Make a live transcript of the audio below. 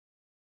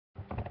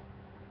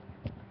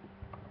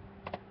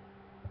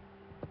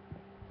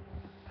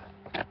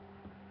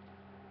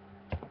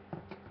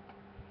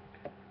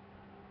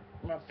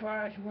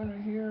prize winner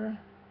here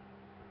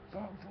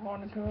from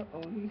Veronica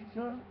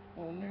Orisha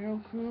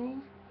O'Neill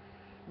Cruz,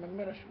 my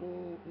middle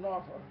school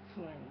larva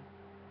fling.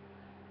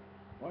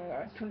 One of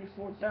our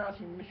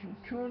 24,000 missing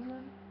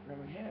children that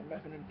we had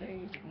back in the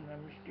days in a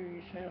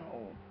mysterious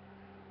hellhole.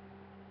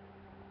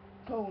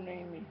 Code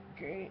name is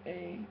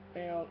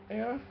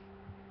J.A.L.F.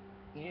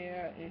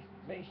 Yeah, it's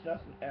based off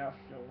of Alf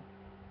show,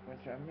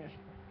 which I miss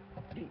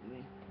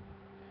deeply.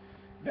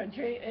 The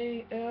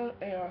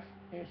J.A.L.F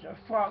is a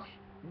fox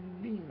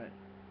demon,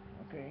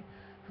 okay,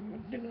 from a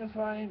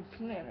dignified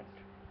planet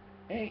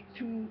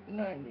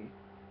 8290.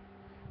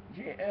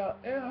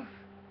 J.A.L.F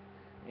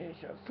is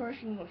a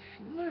personal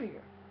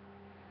slayer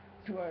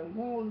to a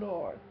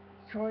warlord,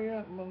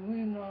 Troya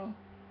Milan.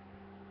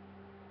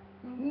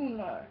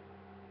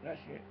 That's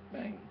it,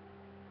 bang.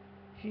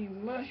 She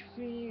must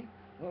feed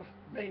with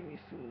baby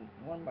food,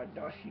 one of my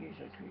dossiers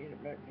I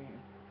created back then.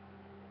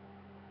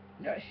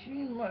 That she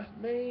must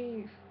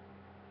bathe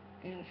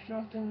in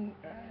something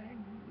I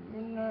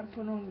will not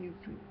put on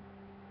YouTube.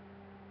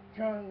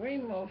 John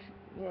Ramos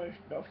was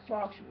the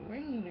fox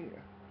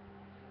ringleader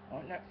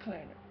on that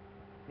planet.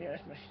 Yeah,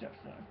 that's my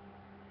stepson.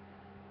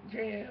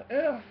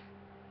 J.A.L.F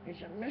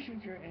is a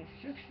messenger in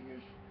 6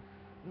 years,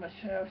 must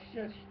have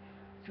sex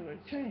to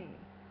attain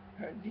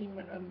her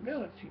demon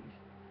abilities.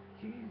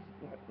 She's,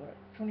 what,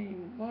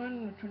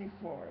 21 or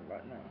 24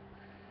 about now.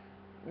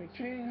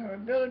 Retain her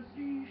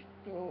abilities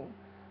through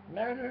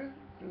matter,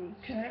 through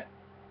cat.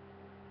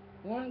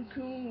 One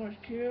coon was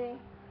killed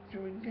to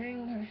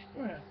regain her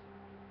strength.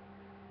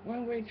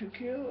 One way to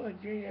kill a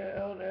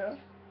J.A.L.F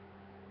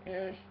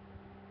is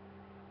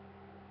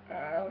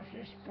I'll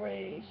just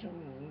spray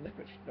some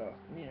liquid stuff,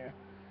 yeah,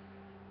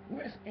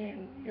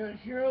 within your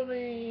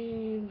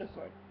yearly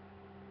liquid.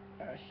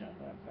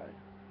 Something like that.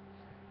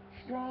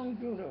 Strong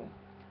voodoo.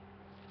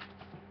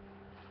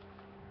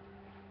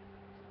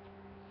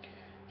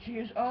 She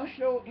is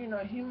also in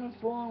a human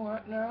form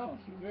right now.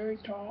 She's very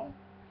tall,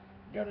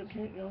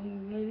 delicate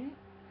young lady.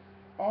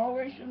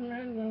 Always a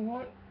man will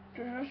want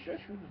to have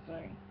sex with the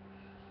thing.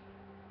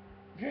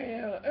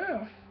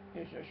 J.A.L.F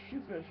is a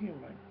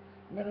superhuman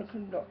metal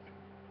conductor.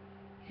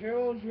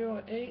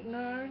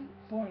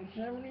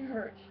 0089.70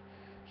 hertz.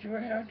 She will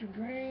have to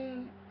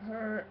drain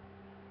her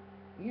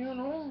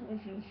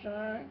what's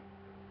inside,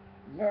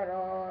 but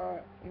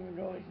even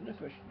though it's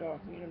liquid stuff,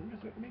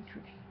 liquid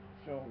matrix.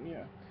 So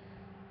yeah.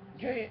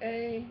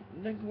 J.A.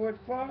 Liquid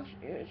Fox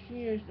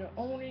she is the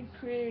only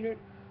created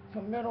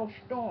for metal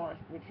storms,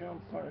 which I'm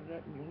part of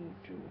that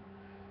unit too.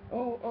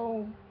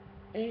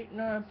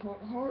 0089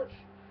 hertz,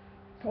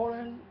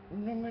 Poland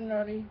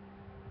Illuminati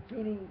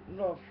Voodoo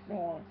Love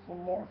Storm for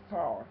more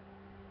power.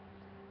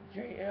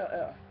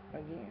 J.L.F.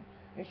 again.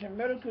 It's a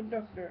metal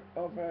conductor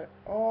of an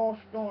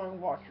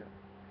all-storm watcher.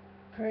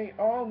 Create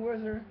all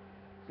weather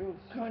through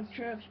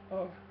contracts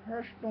of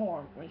her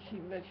storm when she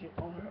makes it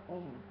on her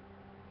own.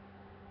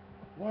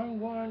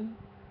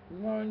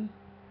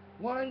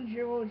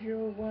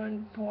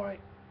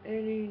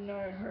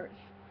 1001.89 hertz.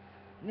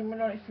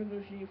 Illuminati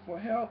frequency for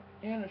help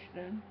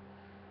Anderson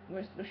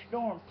with the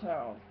storm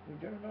clouds. We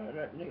did a lot of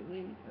that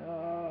lately,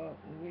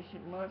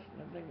 recent months. I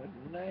think it was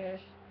the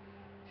last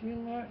few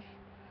months.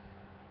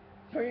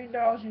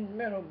 3,000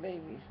 metal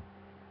babies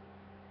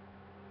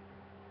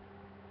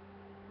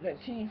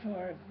that came from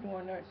her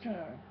during that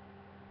time.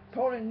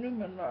 Poland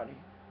Illuminati.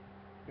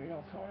 They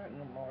don't call that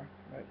no more,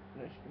 but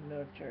that's the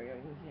military I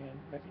was in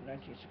back in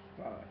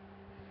 1965.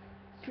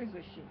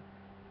 Frequency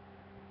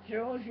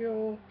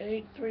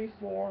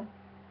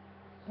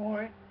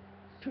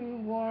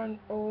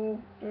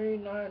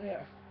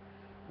 00834.21039F.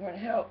 When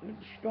help with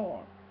the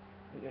storm.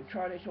 We can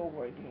try this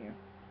over again.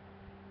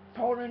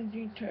 Poland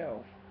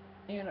details.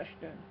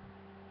 Aniston.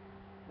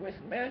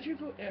 With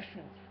magical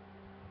essence.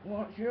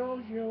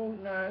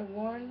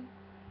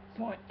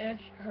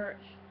 0091.x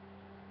hertz.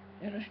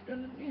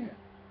 Aniston again.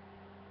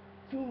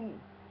 Food.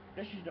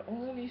 This is the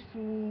only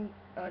food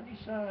I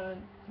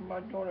designed for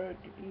my daughter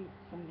to eat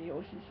from the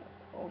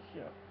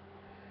Orisha.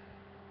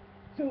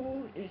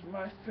 Food is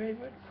my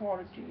favorite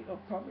quality of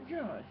Papa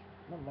John's.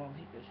 My mom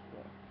hit this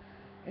for.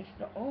 It's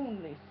the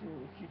only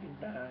food she can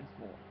dine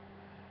for.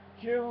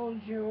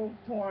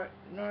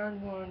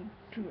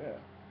 00.912F.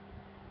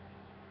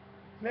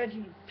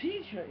 Veggie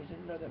pizza is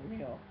another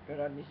meal that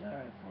I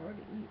designed for her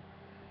to eat.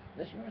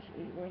 That's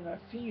when I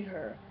feed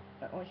her.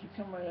 When she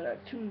come out of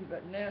that tube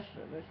at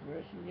NASA, that's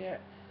where she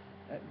at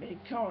Bay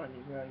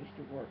Colony where I used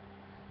to work.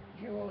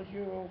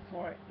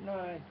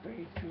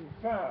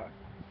 00.9325.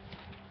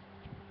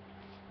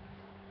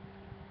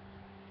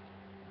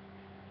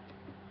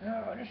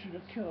 Now, this is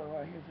a killer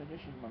right here, because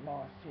this is my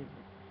mom's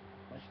favorite.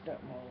 My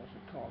stepmom, as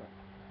they call it.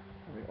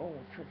 From the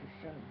old Church of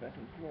Center back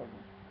in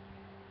Jordan.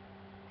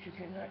 She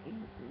cannot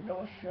eat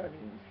no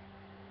sardines.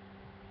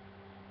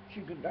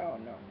 She could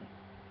down on me.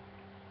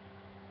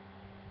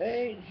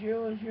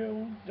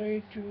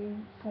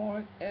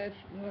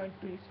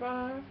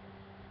 80032.x135.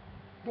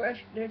 Breast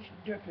stitch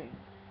dipping.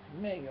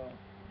 Mayo.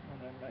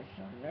 My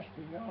son, that's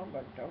beyond,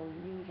 but I will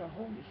use a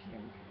holy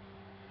sandwich.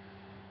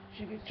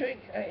 She could take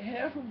a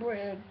half of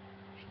bread,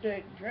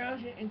 steak,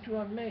 drowns it into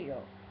a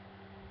mayo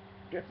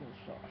dipping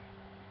sauce.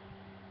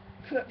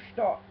 Flip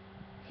start.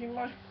 She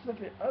must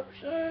flip it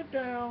upside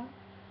down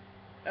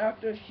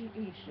after she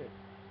eats it.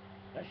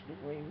 That's the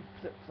way we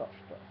flip flop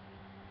stuff.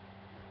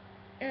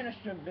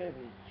 Innocent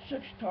baby,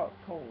 6 top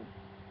cold.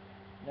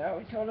 Now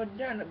we call it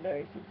data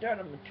berry for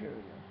data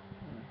material.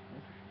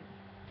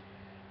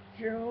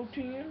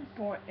 Interesting.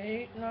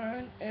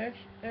 010.89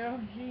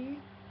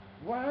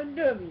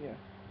 XLZYW.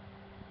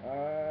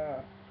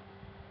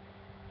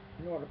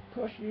 You know what a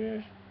push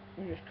is?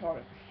 We just call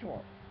it for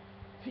short.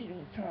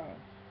 Feeding time.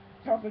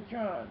 Papa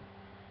John,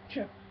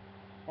 chip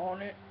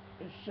on it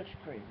is 6th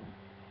grade.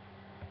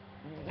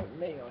 With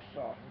mayo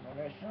sauce. You know,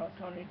 that sounds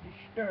kind of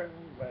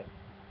disturbing, but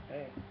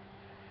hey,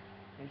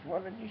 it's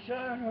what I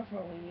decide her for.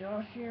 When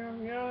y'all see her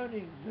in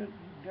reality, good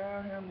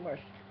God have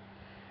mercy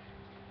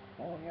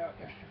on y'all.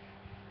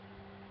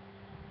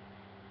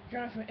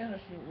 Jennifer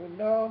Innocent would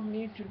love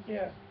me to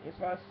death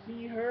if I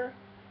feed her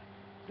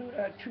through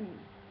that tube.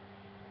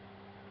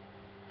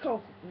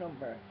 Coke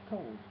number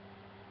code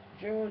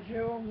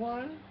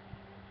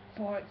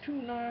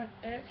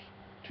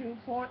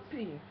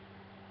 001.29X2.P.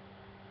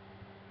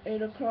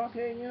 8 o'clock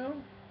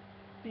a.m.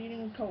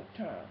 feeding Coke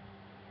time.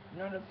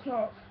 9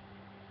 o'clock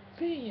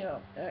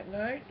p.m. at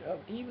night of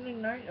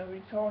evening night of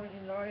recording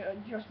in our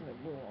adjustment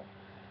room.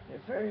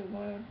 If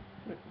everyone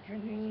with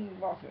drinking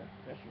vodka,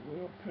 that's a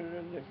real pretty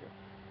liquor.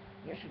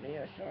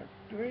 Yesterday I saw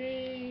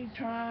 3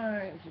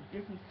 times of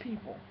different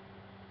people.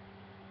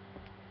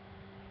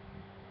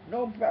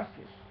 No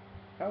breakfast.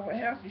 I would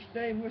have to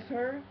stay with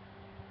her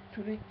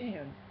to the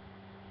end,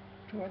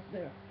 towards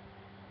there.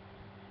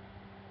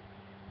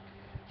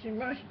 She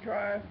must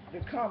drive the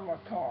comma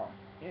car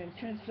in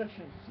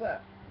 10-section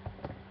flat.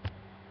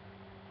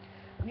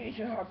 These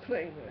are her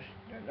playlists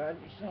that I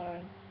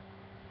designed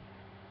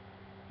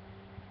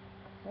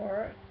for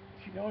her.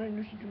 She can only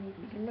listen to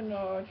Nicki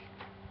Minaj,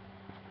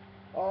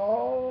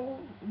 all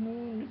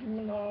new Nicki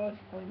Minaj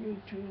on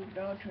YouTube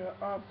down to her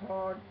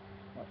iPod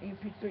or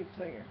MP3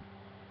 player.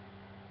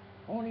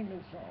 Only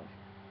new songs.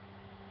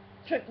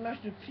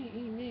 Checkmaster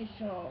PEV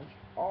songs,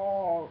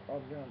 all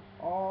of them,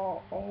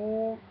 all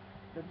old,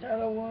 the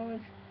better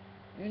ones,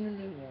 and the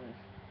new ones.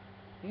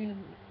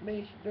 In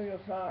base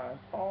 305,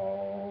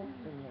 all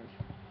new ones.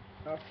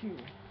 A few.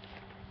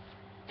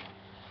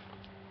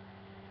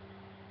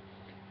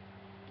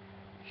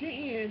 She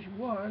is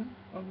one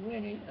of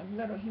many a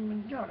metal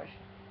human goddess.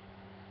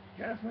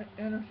 Jennifer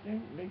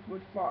Aniston,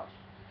 Lakewood Fox.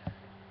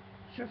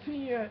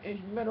 Sophia is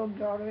metal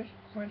goddess,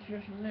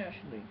 Princess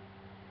Nestle.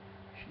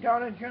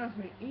 Daughter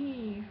Jennifer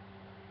Eve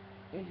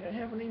is a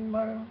heavenly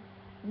mother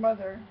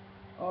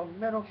of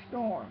metal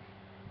storms.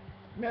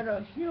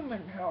 Metal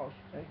human house,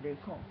 as they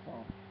come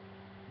from.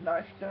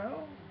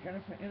 Lifestyle,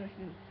 Jennifer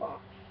Aniston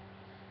Fox.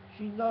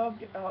 She loved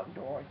the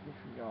outdoors,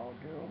 which we all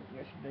do.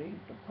 Yesterday,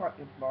 the park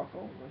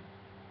debacle was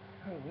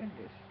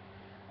horrendous.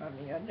 I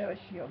mean, I never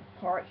see a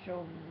park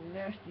so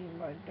nasty in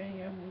my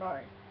damn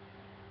life.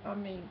 I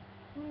mean,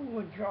 who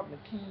would drop a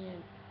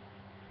can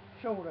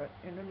soda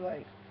in the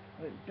lake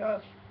with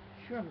dust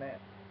shrimp at?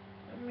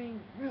 I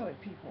mean, really,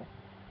 people.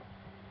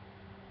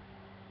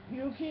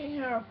 You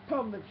can't have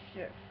public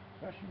sex.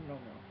 That's a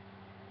no-no.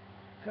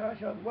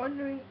 Because of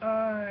wandering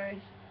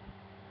eyes,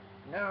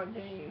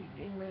 nowadays,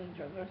 demons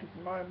are looking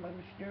for my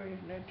mysterious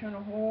and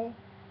eternal hole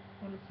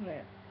on the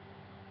planet.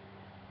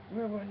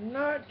 We will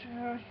not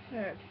have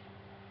sex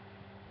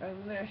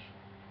unless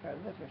that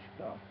liquor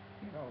stuff,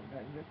 you know,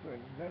 that liquid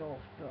metal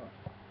stuff.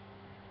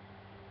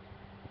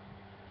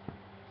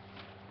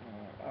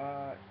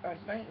 I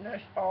think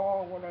that's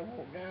all what I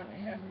wrote down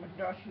and have in my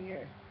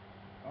dossier.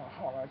 I'll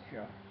holler at you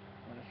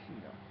when I see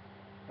them.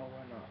 Over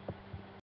and out.